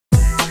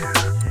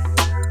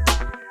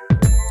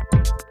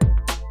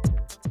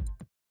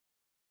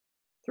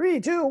Three,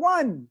 two,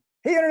 one.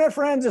 Hey, Internet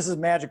friends, this is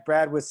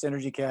MagicBrad with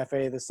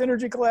SynergyCafe, the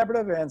Synergy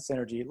Collaborative and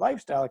Synergy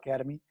Lifestyle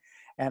Academy.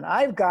 And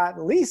I've got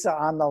Lisa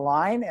on the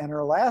line, and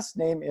her last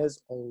name is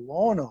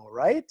Olona,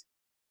 right?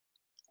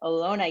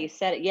 Olona, you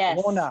said it, yes.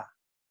 Olona.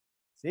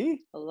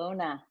 See?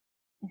 Olona.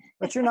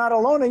 But you're not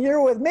Olona,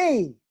 you're with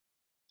me.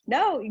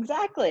 No,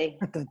 exactly.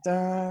 Dun,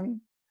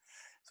 dun.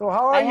 So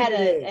how are you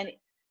today?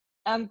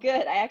 I'm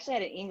good. I actually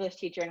had an English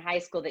teacher in high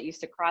school that used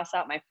to cross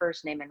out my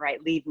first name and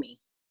write leave me.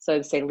 So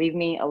I'd say leave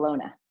me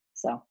Olona.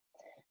 So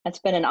that's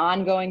been an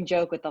ongoing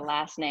joke with the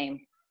last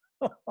name.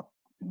 But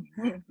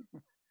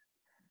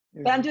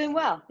I'm doing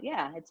well.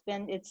 Yeah,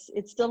 it's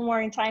still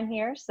morning time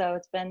here, so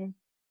it's been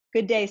a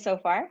good day so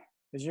far.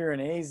 Because you're in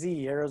AZ,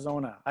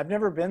 Arizona. I've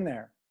never been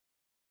there.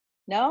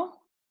 No?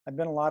 I've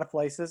been a lot of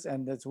places,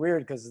 and it's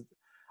weird because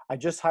I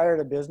just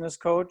hired a business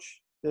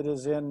coach that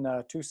is in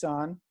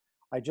Tucson.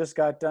 I just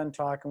got done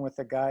talking with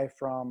a guy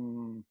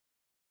from,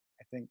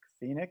 I think,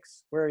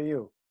 Phoenix. Where are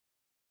you?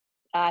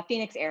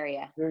 Phoenix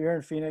area. You're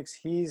in Phoenix.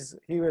 He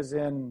was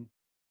in,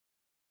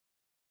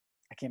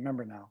 I can't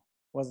remember now.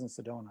 It wasn't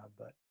Sedona,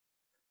 but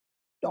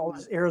all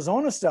this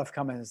Arizona stuff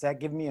coming. Does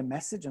that give me a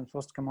message? I'm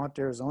supposed to come out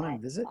to Arizona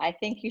and visit? I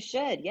think you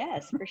should.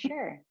 Yes, for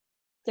sure.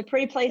 It's a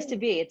pretty place to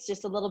be. It's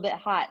just a little bit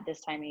hot this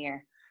time of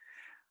year.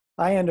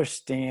 I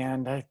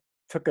understand. I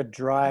took a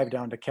drive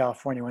down to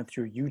California, went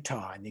through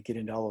Utah, and you get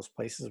into all those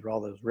places where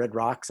all those red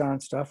rocks are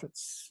and stuff.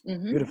 It's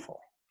beautiful,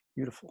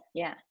 beautiful.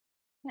 Yeah,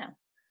 yeah.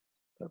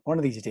 But one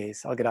of these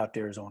days, I'll get out to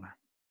Arizona.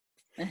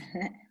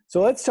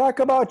 So let's talk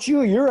about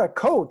you. You're a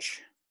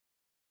coach.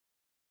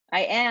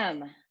 I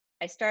am.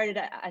 I started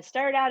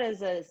out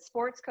as a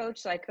sports coach,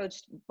 so I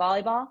coached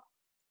volleyball.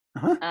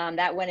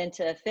 That went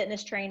into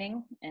fitness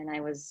training, and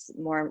I was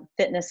more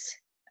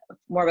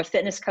of a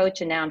fitness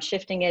coach, and now I'm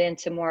shifting it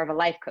into more of a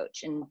life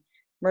coach and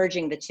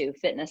merging the two,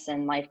 fitness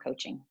and life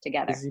coaching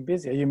together.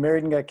 Busy. Are you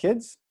married and got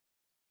kids?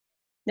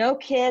 No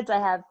kids. I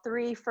have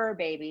 3 fur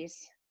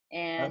babies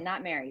and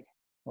not married.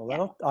 Well,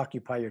 that'll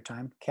occupy your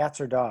time.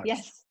 Cats or dogs?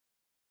 Yes.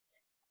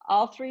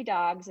 All 3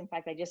 dogs. In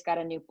fact, I just got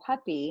a new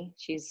puppy.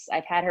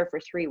 I've had her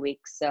for 3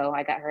 weeks, so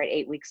I got her at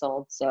 8 weeks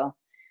old. So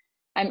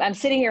I'm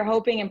sitting here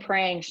hoping and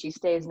praying she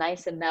stays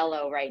nice and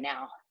mellow right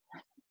now.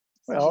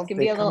 So she can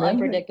be a little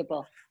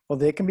unpredictable. Well,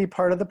 they can be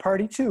part of the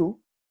party too.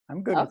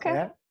 I'm good with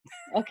that.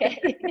 Okay.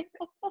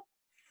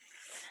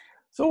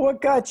 So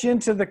what got you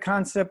into the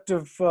concept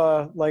of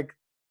like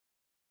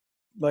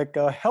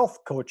health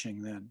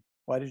coaching then?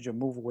 Why did you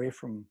move away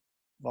from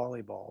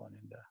volleyball and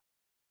into?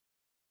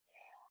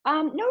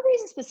 No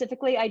reason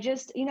specifically. I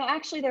just,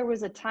 actually there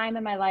was a time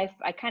in my life,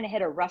 I kind of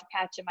hit a rough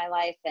patch in my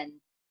life, and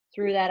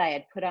through that I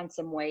had put on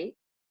some weight,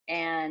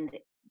 and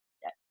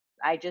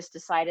I just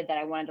decided that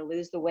I wanted to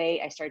lose the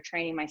weight. I started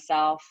training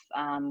myself,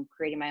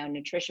 creating my own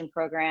nutrition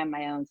program,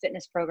 my own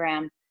fitness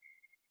program.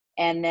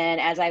 And then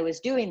as I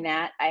was doing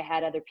that, I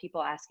had other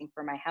people asking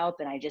for my help,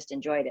 and I just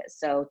enjoyed it.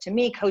 So to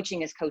me,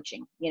 coaching is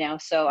coaching, so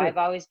sure. I've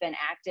always been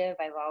active.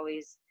 I've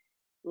always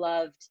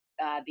loved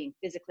being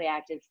physically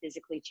active,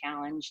 physically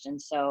challenged.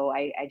 And so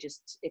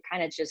it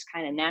kind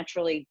of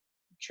naturally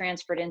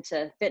transferred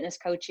into fitness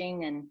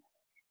coaching. And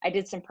I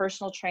did some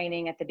personal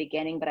training at the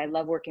beginning, but I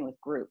love working with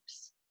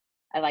groups.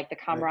 I like the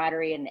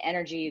camaraderie and the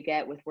energy you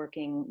get with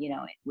working,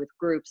 with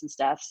groups and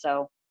stuff.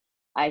 So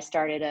I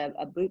started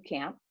a boot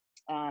camp,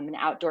 an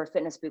outdoor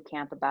fitness boot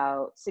camp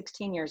about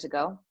 16 years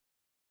ago.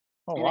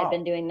 Oh, and wow. I've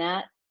been doing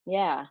that.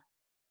 Yeah.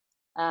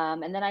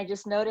 And then I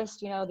just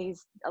noticed,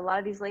 a lot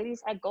of these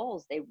ladies had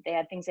goals. They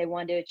had things they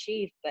wanted to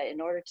achieve, but in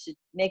order to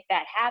make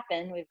that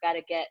happen, we've got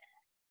to get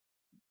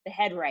the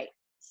head right.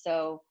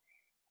 So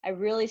I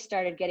really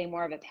started getting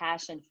more of a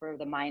passion for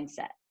the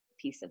mindset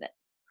piece of it.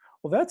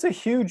 Well, that's a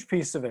huge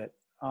piece of it.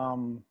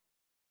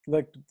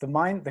 Like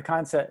the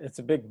concept, it's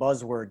a big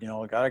buzzword,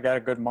 got a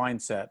good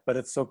mindset, but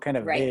it's so kind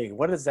of vague.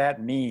 What does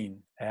that mean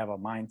to have a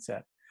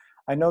mindset?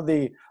 I know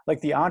the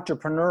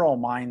entrepreneurial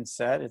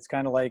mindset, it's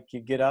kind of like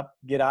you get up,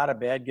 get out of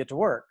bed, get to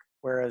work.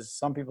 Whereas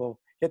some people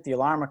hit the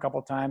alarm a couple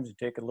of times and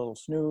take a little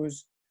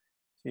snooze.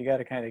 So you got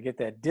to kind of get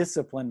that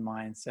disciplined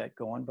mindset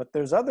going. But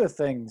there's other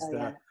things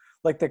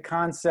like the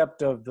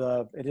concept of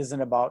it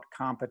isn't about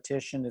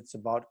competition, it's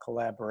about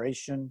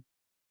collaboration.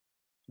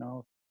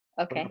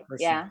 Okay.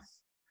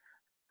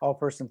 How a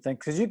person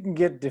thinks, because you can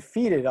get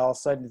defeated all of a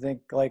sudden. You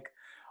think like,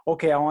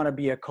 okay, I want to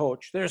be a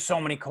coach. There's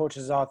so many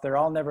coaches out there.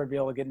 I'll never be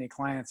able to get any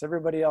clients.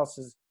 Everybody else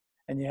is,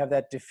 and you have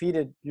that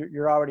defeated,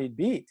 you're already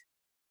beat.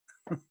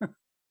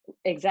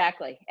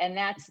 Exactly. And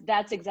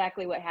that's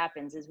exactly what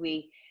happens is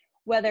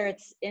whether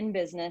it's in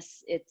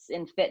business, it's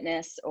in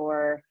fitness,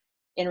 or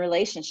in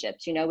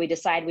relationships, we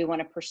decide we want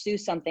to pursue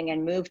something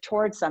and move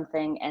towards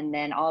something. And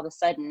then all of a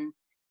sudden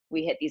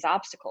we hit these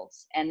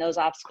obstacles, and those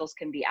obstacles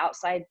can be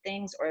outside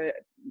things, or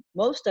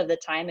most of the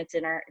time it's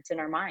in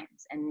our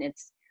minds, and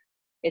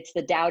it's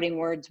the doubting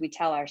words we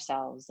tell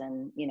ourselves.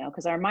 And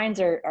because our minds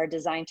are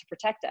designed to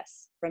protect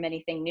us from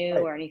anything new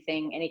or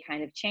any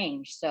kind of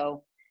change.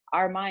 So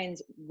our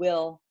minds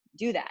will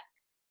do that.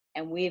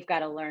 And we've got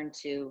to learn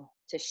to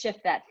shift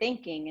that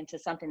thinking into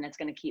something that's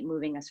going to keep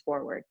moving us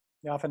forward.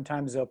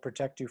 Oftentimes they'll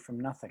protect you from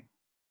nothing.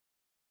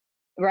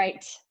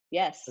 Right.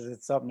 Yes. Because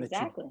it's something that you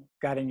Exactly.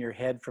 got in your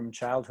head from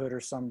childhood or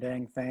some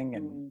dang thing.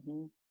 And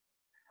Mm-hmm.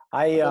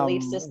 A I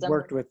belief system.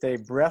 worked with a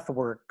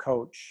breathwork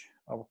coach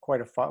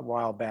quite a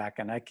while back,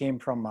 and I came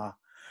from a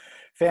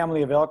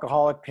family of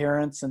alcoholic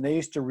parents, and they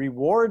used to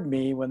reward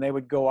me when they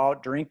would go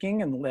out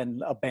drinking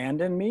and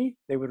abandon me.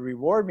 They would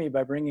reward me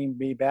by bringing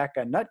me back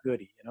a nut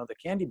goodie, the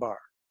candy bar.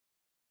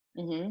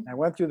 Mm-hmm. I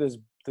went through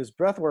this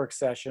breathwork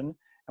session,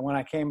 and when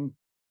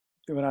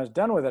I was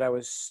done with it, I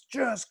was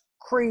just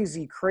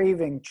crazy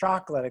craving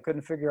chocolate. I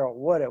couldn't figure out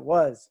what it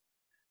was.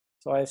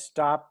 So I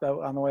stopped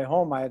on the way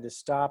home. I had to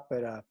stop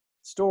at a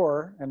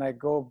store, and I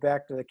go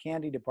back to the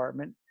candy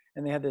department,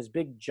 and they had this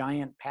big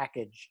giant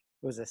package.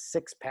 It was a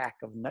 6-pack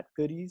of nut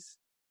goodies.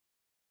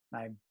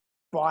 And I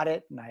bought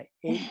it, and I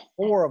ate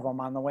 4 of them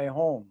on the way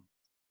home.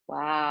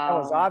 That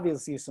was Wow.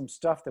 obviously some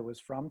stuff that was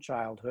from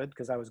childhood,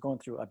 because I was going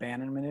through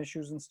abandonment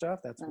issues and stuff.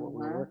 That's what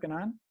we were Uh-huh. working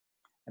on.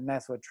 And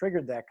that's what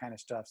triggered that kind of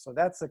stuff. So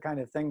that's the kind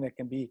of thing that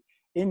can be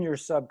in your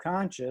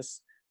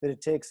subconscious, that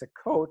it takes a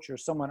coach or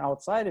someone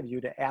outside of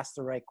you to ask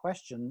the right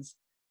questions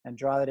and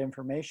draw that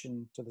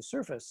information to the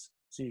surface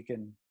so you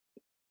can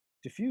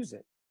diffuse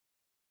it.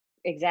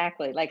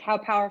 Exactly. Like, how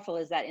powerful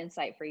is that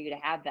insight for you to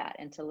have that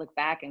and to look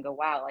back and go,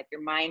 wow, like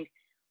your mind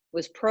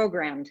was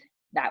programmed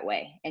that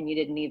way. And you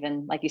didn't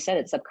even, like you said,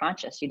 it's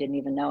subconscious. You didn't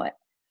even know it.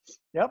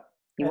 Yep.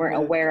 You And weren't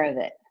aware of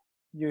it.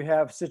 you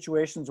have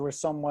situations where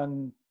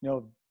someone,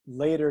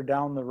 later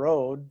down the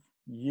road,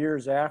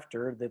 years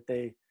after that,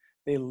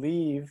 they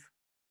leave,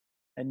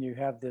 and you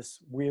have this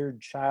weird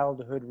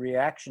childhood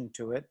reaction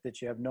to it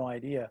that you have no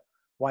idea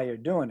why you're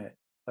doing it.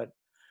 But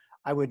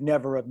I would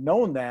never have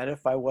known that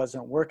if I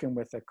wasn't working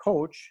with a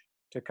coach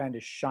to kind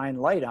of shine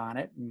light on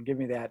it and give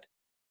me that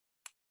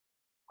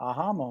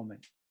aha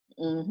moment.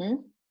 Mm-hmm.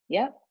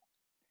 Yep.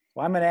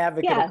 Well, I'm an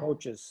advocate of Yeah.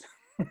 coaches.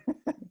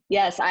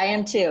 Yes, I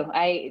am too.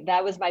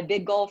 That was my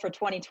big goal for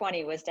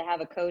 2020, was to have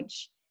a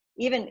coach.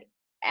 Even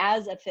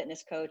as a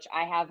fitness coach,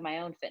 I have my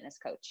own fitness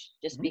coach,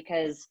 just Mhm.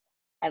 because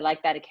I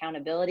like that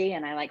accountability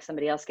and I like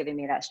somebody else giving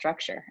me that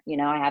structure.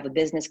 I have a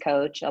business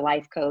coach, a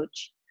life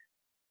coach,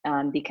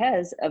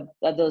 because of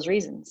those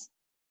reasons.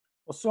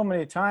 Well, so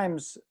many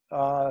times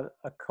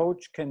a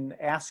coach can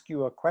ask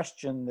you a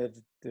question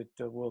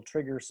that will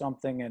trigger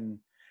something and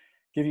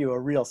give you a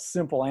real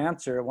simple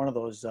answer, one of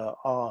those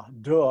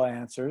duh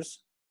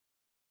answers,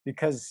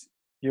 because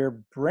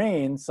your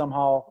brain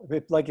somehow,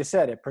 like you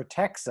said, it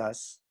protects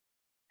us,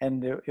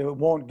 and it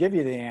won't give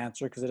you the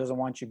answer because it doesn't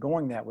want you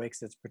going that way,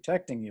 because it's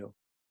protecting you.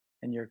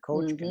 And your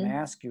coach can Hmm.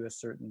 ask you a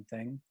certain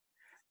thing.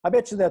 I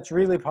bet you that's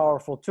really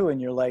powerful too in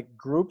your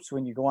groups,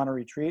 when you go on a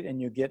retreat and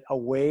you get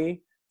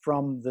away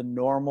from the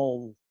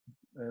normal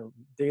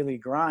daily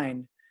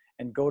grind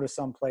and go to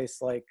some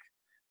place like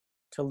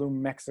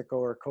Tulum, Mexico,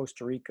 or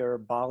Costa Rica, or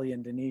Bali,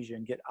 Indonesia,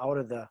 and get out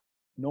of the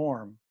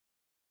norm.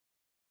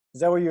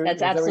 Is that what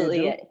That's you absolutely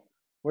do? it.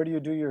 Where do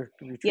you do your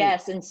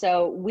Yes, retreats? and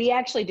so we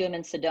actually do them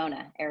in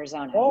Sedona,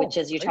 Arizona, which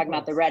Oh, is, you're great talking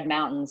about the place. Red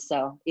Mountains.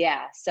 So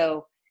yeah,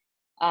 so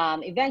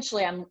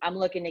eventually I'm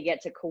looking to get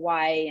to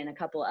Kauai and a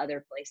couple of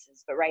other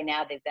places, but right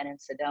now they've been in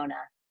Sedona.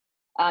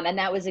 And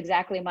that was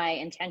exactly my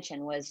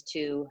intention, was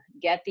to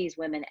get these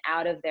women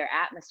out of their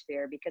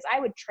atmosphere, because I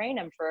would train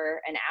them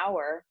for an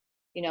hour,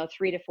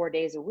 3 to 4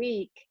 days a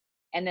week.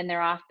 And then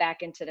they're off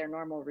back into their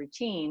normal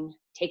routine,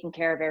 taking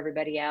care of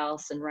everybody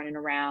else and running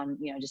around,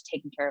 just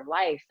taking care of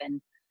life.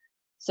 And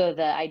so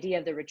the idea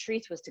of the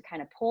retreats was to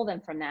kind of pull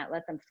them from that,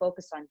 let them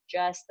focus on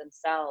just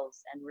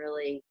themselves and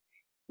really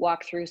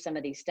walk through some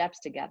of these steps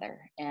together.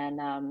 And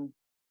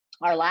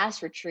our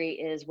last retreat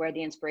is where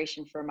the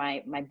inspiration for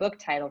my book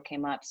title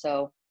came up.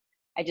 So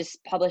I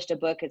just published a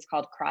book. It's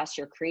called Cross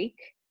Your Creek.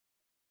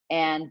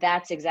 And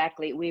that's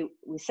exactly, we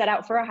set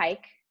out for a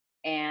hike,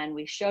 and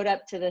we showed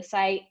up to the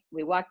site.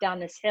 We walked down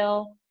this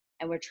hill,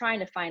 and we're trying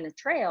to find the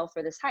trail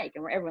for this hike.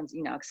 And everyone's,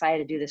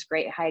 excited to do this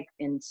great hike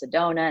in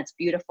Sedona. It's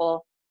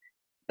beautiful,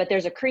 but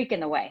there's a creek in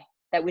the way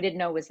that we didn't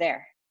know was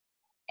there.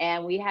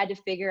 And we had to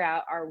figure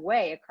out our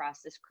way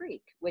across this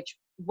creek, which,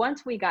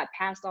 once we got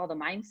past all the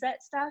mindset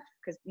stuff,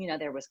 because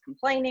there was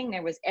complaining,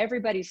 there was,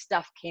 everybody's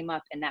stuff came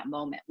up in that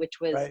moment, which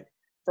was, Right.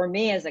 for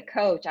me as a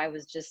coach, I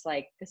was just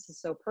like, this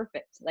is so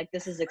perfect. Like,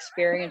 this is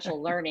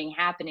experiential learning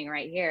happening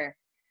right here.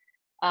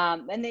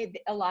 And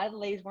a lot of the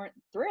ladies weren't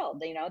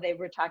thrilled. They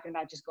were talking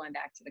about just going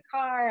back to the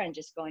car and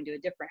just going to a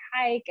different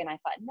hike. And I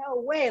thought,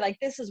 no way, like,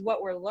 this is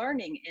what we're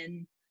learning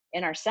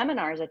in our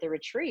seminars at the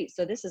retreat.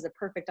 So this is a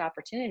perfect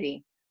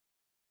opportunity.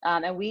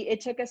 And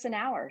it took us an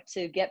hour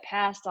to get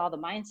past all the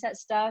mindset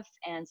stuff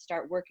and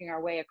start working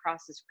our way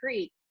across this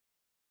creek.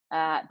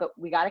 But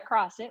we got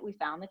across it. We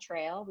found the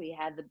trail. We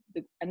had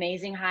the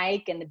amazing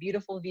hike and the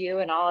beautiful view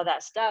and all of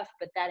that stuff.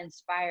 But that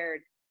inspired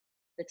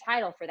the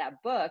title for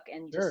that book,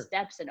 and just Sure.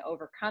 steps in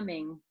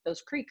overcoming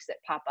those creeks that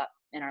pop up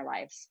in our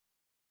lives.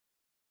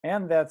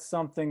 And that's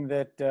something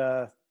that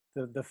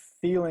the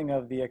feeling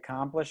of the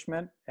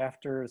accomplishment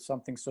after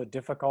something so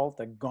difficult,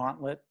 a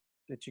gauntlet,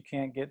 that you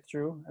can't get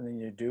through, and then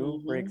you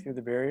do break Mm-hmm. through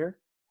the barrier.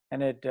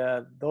 And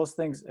those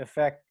things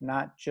affect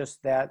not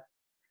just that,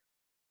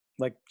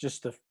 like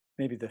just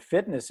maybe the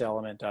fitness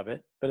element of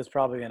it, but it's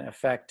probably going to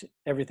affect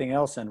everything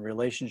else in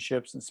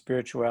relationships and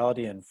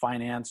spirituality and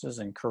finances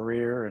and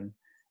career, and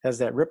has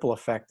that ripple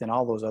effect in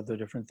all those other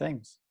different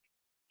things.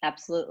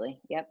 Absolutely.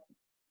 Yep.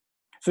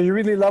 So you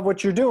really love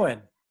what you're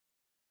doing.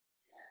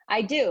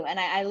 I do. And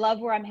I love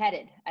where I'm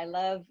headed. I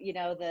love,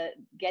 the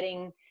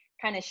getting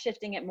kind of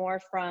shifting it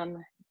more from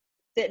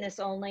fitness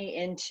only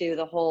into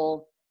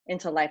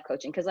life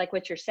coaching. Cause like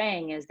what you're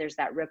saying is there's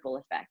that ripple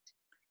effect.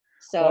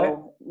 Well,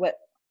 So what,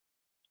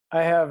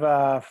 I have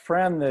a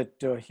friend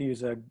that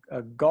he's a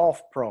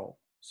golf pro.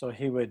 So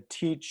he would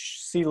teach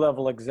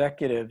C-level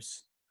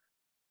executives,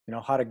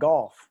 how to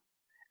golf.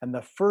 And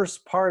the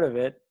first part of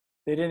it,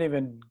 they didn't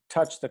even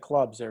touch the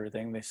clubs,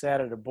 everything. They sat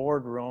at a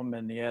boardroom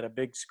and he had a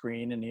big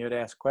screen and he would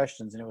ask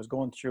questions, and it was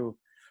going through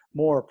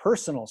more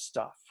personal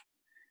stuff.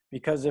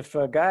 Because if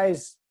a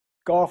guy's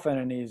golfing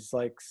and he's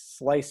like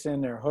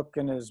slicing or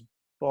hooking his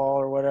ball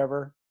or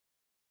whatever,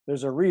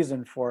 there's a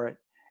reason for it.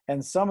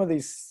 And some of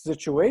these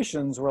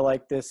situations where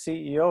like this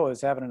CEO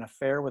is having an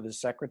affair with his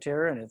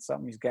secretary and it's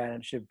something he's got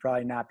and should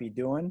probably not be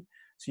doing.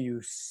 So you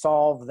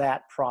solve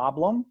that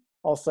problem,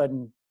 all of a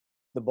sudden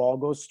the ball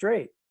goes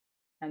straight.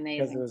 Because there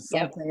amazing. was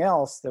Yep. something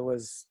else that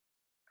was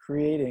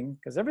creating,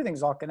 because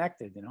everything's all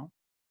connected,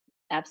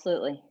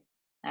 Absolutely.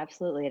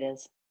 Absolutely. It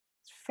is.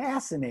 It's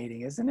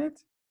fascinating, isn't it?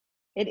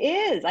 It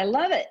is. I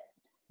love it.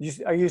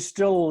 Are you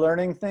still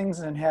learning things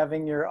and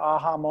having your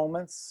aha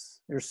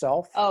moments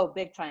yourself? Oh,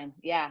 big time.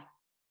 Yeah.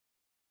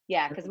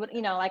 Yeah. Cause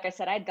like I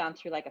said, I'd gone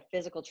through like a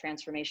physical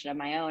transformation of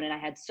my own and I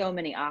had so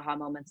many aha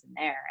moments in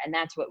there. And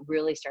that's what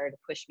really started to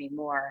push me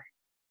more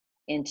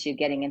into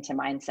getting into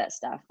mindset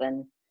stuff.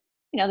 And,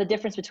 the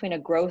difference between a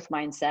growth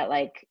mindset,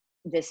 like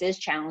this is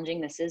challenging,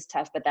 this is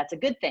tough, but that's a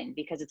good thing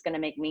because it's going to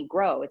make me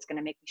grow. It's going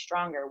to make me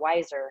stronger,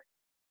 wiser,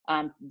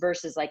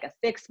 versus like a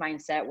fixed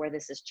mindset where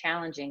this is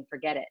challenging.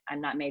 Forget it.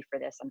 I'm not made for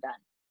this. I'm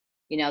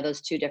done.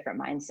 Those two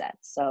different mindsets.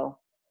 So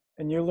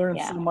And you learn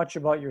so yeah. much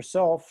about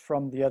yourself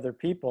from the other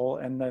people.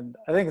 And then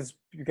I think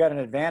you got an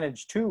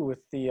advantage too with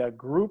the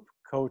group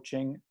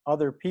coaching.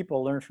 Other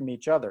people learn from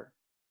each other.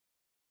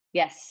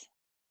 Yes.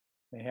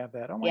 They have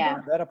that. Oh my Yeah.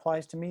 God, that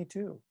applies to me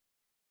too.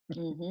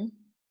 Hmm.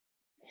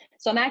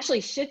 So I'm actually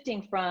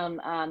shifting from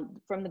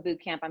the boot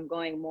camp. I'm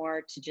going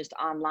more to just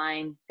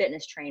online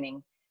fitness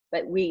training,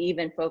 but we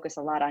even focus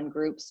a lot on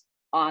groups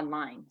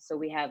online. So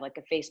we have like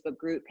a Facebook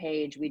group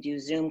page. We do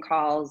Zoom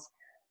calls,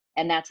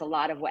 and that's a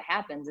lot of what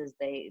happens is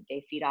they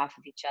feed off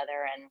of each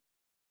other,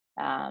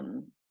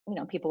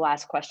 and people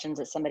ask questions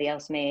that somebody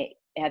else may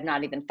have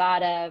not even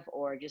thought of,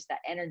 or just that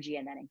energy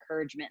and that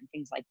encouragement and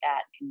things like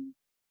that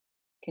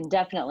can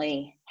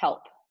definitely help.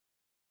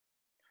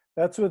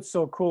 That's what's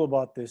so cool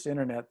about this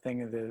internet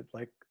thing.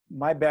 Like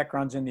my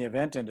background's in the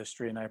event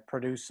industry, and I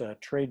produce a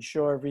trade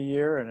show every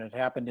year, and it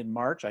happened in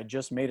March. I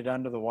just made it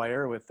under the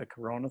wire with the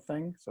Corona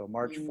thing. So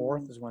March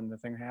 4th Mm. is when the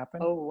thing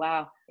happened. Oh,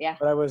 wow. Yeah.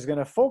 But I was going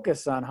to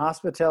focus on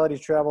hospitality,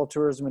 travel,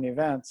 tourism, and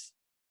events.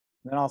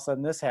 And then all of a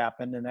sudden this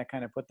happened, and that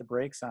kind of put the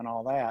brakes on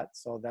all that.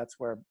 So that's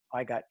where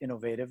I got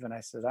innovative, and I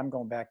said, I'm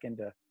going back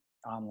into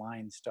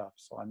online stuff.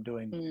 So I'm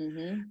doing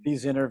Hmm.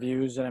 these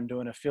interviews and I'm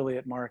doing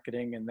affiliate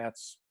marketing, and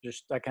that's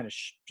just, I kind of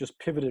just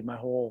pivoted my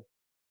whole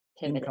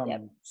Pivoted. Yep.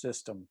 income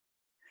system.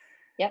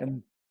 Yep.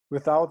 And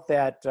without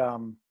that,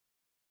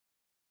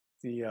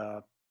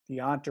 the the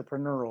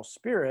entrepreneurial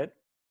spirit,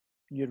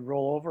 you'd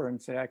roll over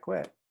and say, I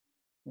quit.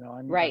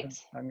 Right.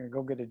 I'm going to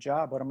go get a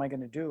job. What am I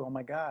going to do? Oh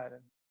my God.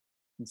 And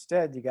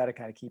instead, you got to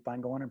kind of keep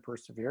on going and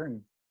persevere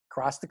and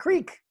cross the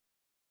creek.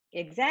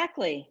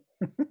 Exactly.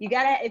 You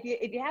gotta, if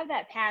you have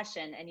that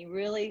passion and you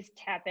really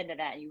tap into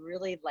that and you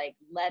really like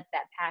let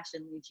that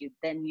passion lead you,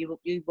 then you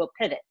will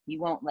pivot.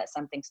 You won't let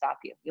something stop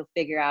you.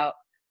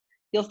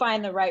 You'll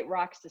find the right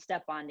rocks to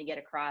step on to get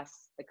across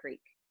the creek.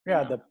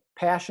 Yeah, the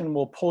passion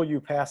will pull you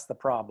past the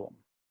problem.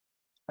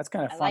 That's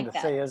kind of I fun like to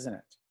that. say, isn't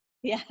it?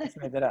 Yeah. Let's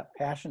make that up.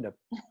 Passion to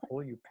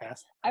pull you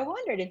past the I problem.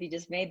 wondered if you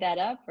just made that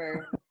up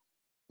or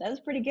that was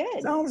pretty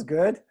good. Sounds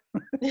good.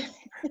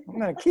 I'm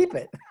going to keep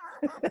it.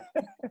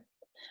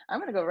 I'm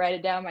going to go write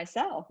it down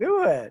myself.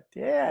 Do it.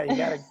 Yeah, you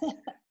got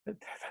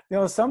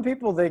to. Some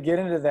people, they get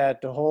into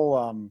that, the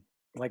whole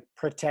like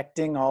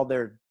protecting all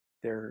their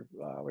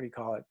what do you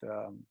call it,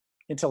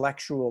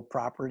 intellectual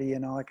property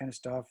and all that kind of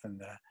stuff,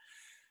 and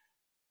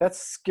that's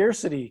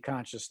scarcity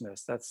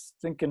consciousness. That's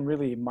thinking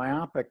really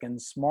myopic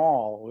and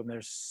small when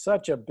there's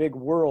such a big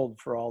world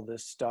for all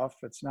this stuff.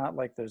 It's not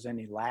like there's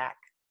any lack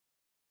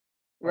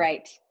of,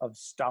 Right. of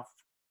stuff.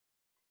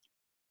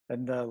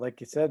 And like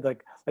you said,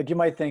 like you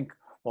might think,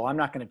 well, I'm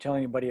not going to tell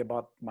anybody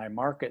about my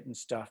market and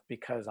stuff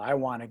because I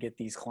want to get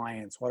these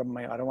clients. I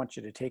don't want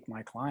you to take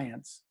my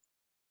clients.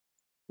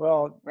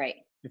 Well, Right.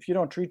 if you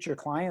don't treat your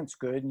clients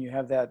good and you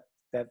have that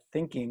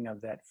thinking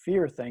of that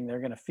fear thing, they're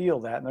going to feel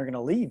that and they're going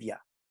to leave you.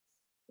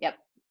 Yep.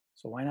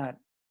 So why not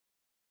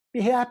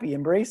be happy,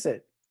 embrace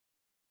it.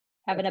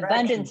 Have an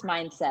Attraction. abundance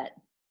mindset.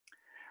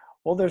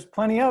 Well, there's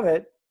plenty of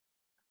it.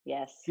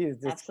 Yes, It's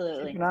keeping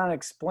absolutely. on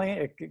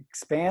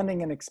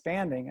expanding and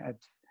expanding.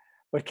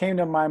 What came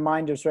to my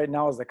mind just right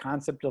now is the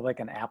concept of like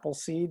an apple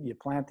seed. You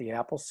plant the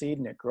apple seed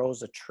and it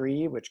grows a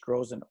tree, which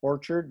grows an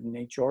orchard, and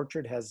each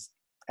orchard has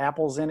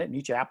apples in it, and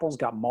each apple's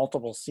got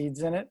multiple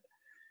seeds in it.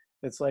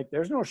 It's like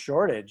there's no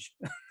shortage.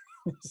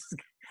 Just,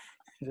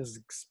 just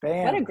What a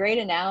expand. great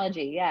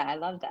analogy. Yeah, I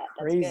love that.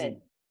 That's Crazy.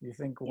 good. You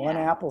think one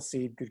Yeah. apple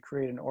seed could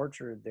create an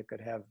orchard that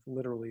could have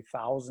literally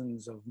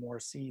thousands of more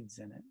seeds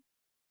in it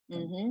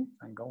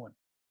and going.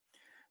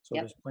 So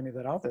Yep. there's plenty of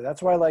that out there.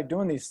 That's why I like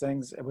doing these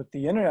things with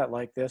the internet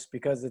like this,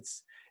 because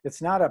it's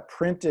not a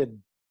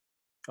printed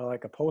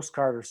like a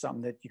postcard or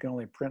something that you can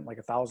only print like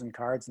 1,000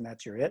 cards and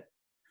that's your it.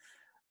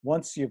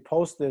 Once you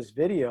post this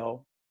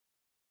video,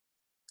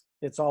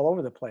 it's all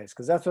over the place,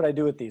 because that's what I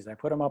do with these. I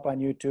put them up on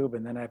YouTube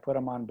and then I put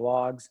them on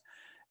blogs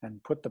and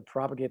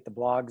propagate the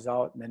blogs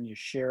out, and then you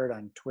share it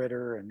on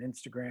Twitter and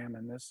Instagram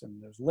and this,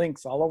 and there's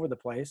links all over the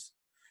place.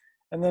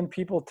 And then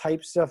people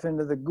type stuff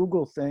into the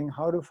Google thing,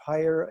 how to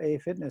hire a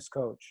fitness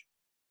coach.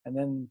 And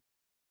then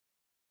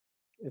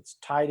it's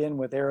tied in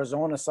with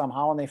Arizona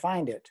somehow and they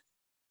find it.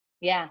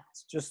 Yeah.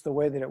 It's just the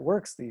way that it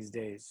works these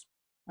days.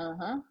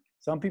 Uh-huh.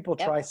 Some people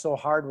Yep. try so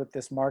hard with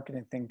this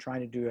marketing thing,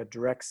 trying to do a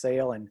direct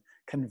sale and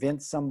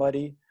convince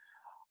somebody,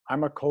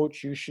 I'm a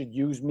coach, you should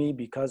use me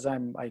because I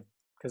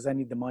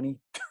need the money.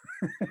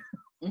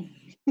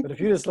 But if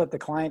you just let the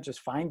client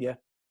just find you,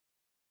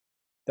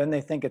 then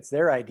they think it's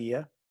their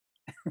idea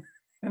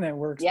and it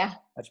works Yeah.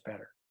 much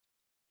better.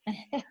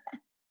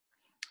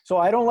 So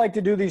I don't like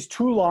to do these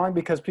too long,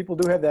 because people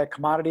do have that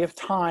commodity of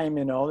time,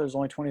 there's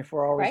only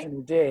 24 hours Right. in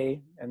a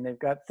day and they've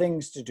got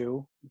things to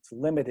do. It's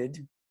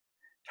limited.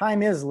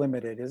 Time is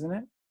limited, isn't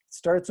it? It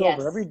starts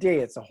over every Yes. day.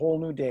 It's a whole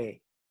new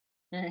day.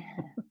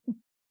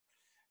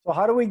 So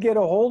how do we get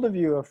a hold of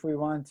you if we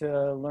want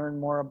to learn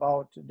more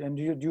about, and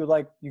do you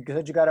like, you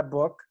said you got a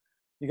book,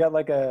 you got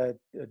like a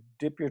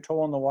dip your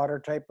toe in the water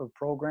type of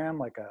program,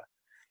 like a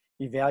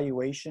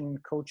evaluation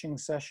coaching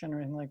session or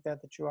anything like that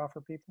you offer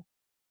people?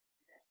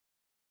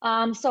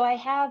 So I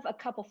have a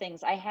couple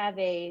things. I have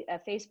a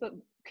Facebook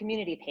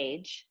community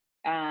page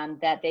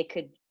that they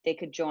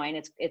could join.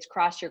 It's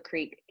Cross Your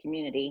Creek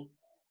Community,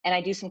 and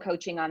I do some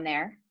coaching on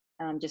there.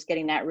 Just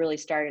getting that really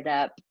started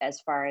up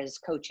as far as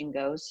coaching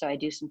goes. So I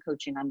do some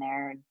coaching on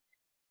there, and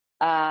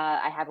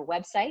I have a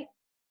website,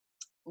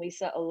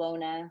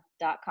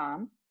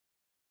 lisaolona.com,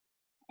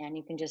 and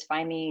you can just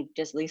find me,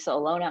 just Lisa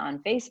Olona on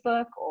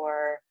Facebook,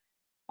 or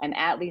I'm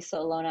at Lisa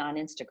Olona on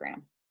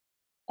Instagram.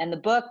 And the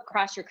book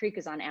Cross Your Creek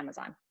is on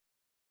Amazon.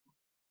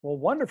 Well,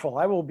 wonderful.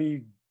 I will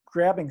be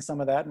grabbing some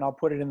of that and I'll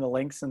put it in the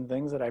links and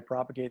things that I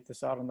propagate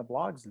this out on the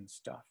blogs and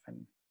stuff.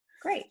 And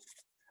Great.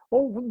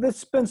 well,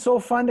 it's been so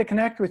fun to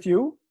connect with you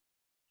You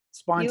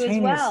as well.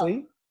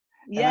 spontaneously.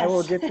 And I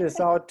will Yes. get this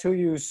out to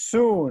you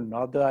soon.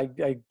 I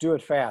do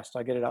it fast.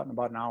 I'll get it out in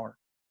about an hour.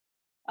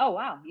 Oh,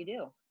 wow. You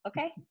do.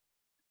 Okay.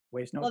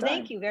 Waste no Well,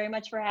 thank time. you very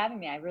much for having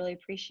me. I really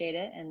appreciate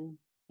it. And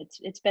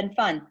it's been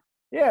fun.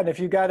 Yeah, and if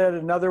you got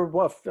another,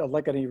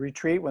 like a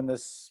retreat when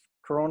this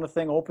Corona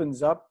thing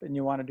opens up and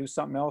you want to do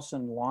something else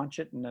and launch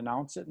it and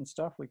announce it and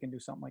stuff, we can do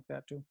something like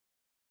that too.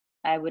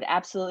 I would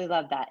absolutely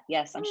love that.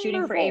 Yes. I'm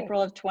shooting for Wonderful.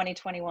 April of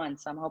 2021.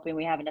 So I'm hoping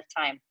we have enough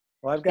time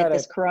Well, to get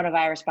this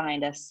coronavirus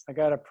behind us. I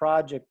got a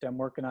project I'm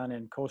working on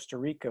in Costa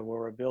Rica where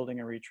we're building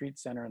a retreat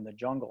center in the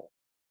jungle,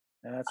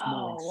 and that's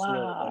moving Oh,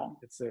 slow. wow.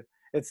 But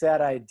it's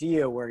that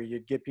idea where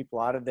you'd get people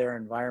out of their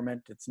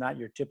environment. It's not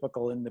your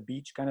typical in the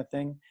beach kind of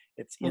thing.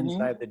 It's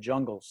inside the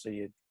jungle, so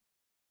you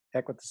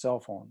heck with the cell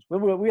phones.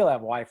 We'll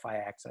have Wi-Fi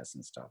access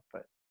and stuff,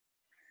 but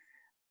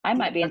I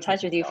might be in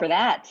touch with you for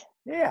that.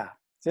 yeah,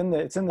 it's in the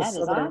That is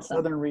awesome.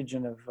 southern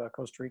region of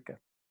Costa Rica.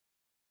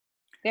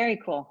 Very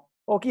cool.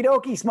 Okie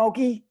dokie,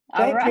 Smokey. All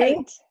Thank you.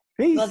 right.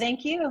 Peace. Well,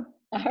 thank you.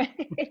 All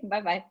right.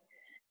 Bye-bye.